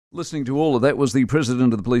Listening to all of that was the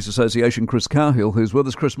President of the Police Association, Chris Cahill, who's with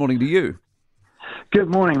us. Chris, morning to you. Good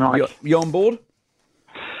morning, Mike. You on board?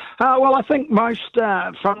 Well, I think most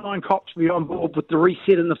frontline cops will be on board with the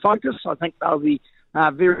reset and the focus. I think they'll be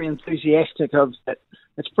very enthusiastic of it.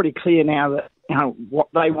 It's pretty clear now that what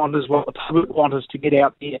they want is what the public want is to get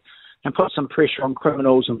out there and put some pressure on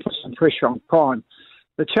criminals and put some pressure on crime.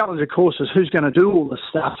 The challenge, of course, is who's going to do all this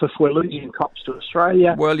stuff if we're losing cops to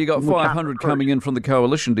Australia. Well, you got 500 coming in from the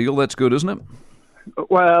coalition deal. That's good, isn't it?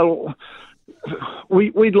 Well,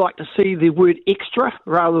 we'd like to see the word extra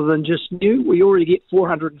rather than just new. We already get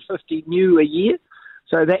 450 new a year,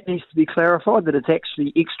 so that needs to be clarified that it's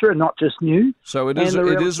actually extra, not just new. So it is a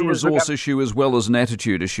resource issue as well as an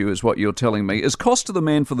attitude issue, is what you're telling me. Is Costa the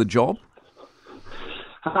man for the job?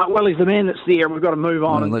 Well, he's the man that's there, and we've got to move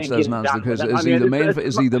on and get it done.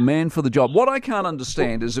 Is he the man for the job? What I can't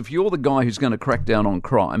understand is if you're the guy who's going to crack down on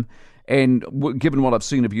crime, and given what I've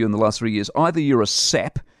seen of you in the last 3 years, either you're a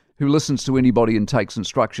sap who listens to anybody and takes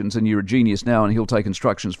instructions, and you're a genius now and he'll take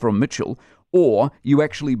instructions from Mitchell, or you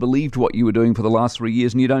actually believed what you were doing for the last 3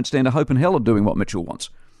 years and you don't stand a hope in hell of doing what Mitchell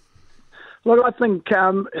wants. Look, I think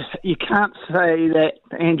you can't say that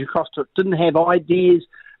Andrew Costa didn't have ideas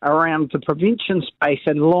around the prevention space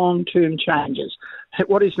and long-term changes.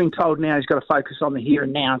 What he's been told now, he's got to focus on the here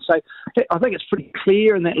and now. So I think it's pretty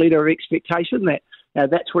clear in that letter of expectation that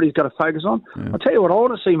that's what he's got to focus on. Yeah. I'll tell you what I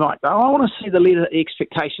want to see, Mike, though. I want to see the letter of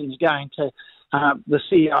expectations going to the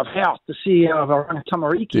CEO of Health, the CEO of Oranga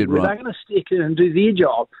Tamariki, where they're going to stick in and do their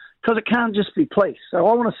job, because it can't just be police. So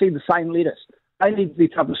I want to see the same letters. They need to be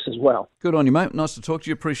published as well. Good on you, mate. Nice to talk to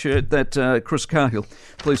you. Appreciate that. Chris Cahill,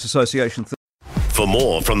 Police Association. For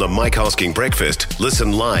more from the Mike Hosking Breakfast,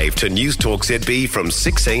 listen live to News Talk ZB from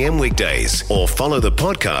 6 a.m. weekdays or follow the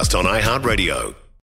podcast on iHeartRadio.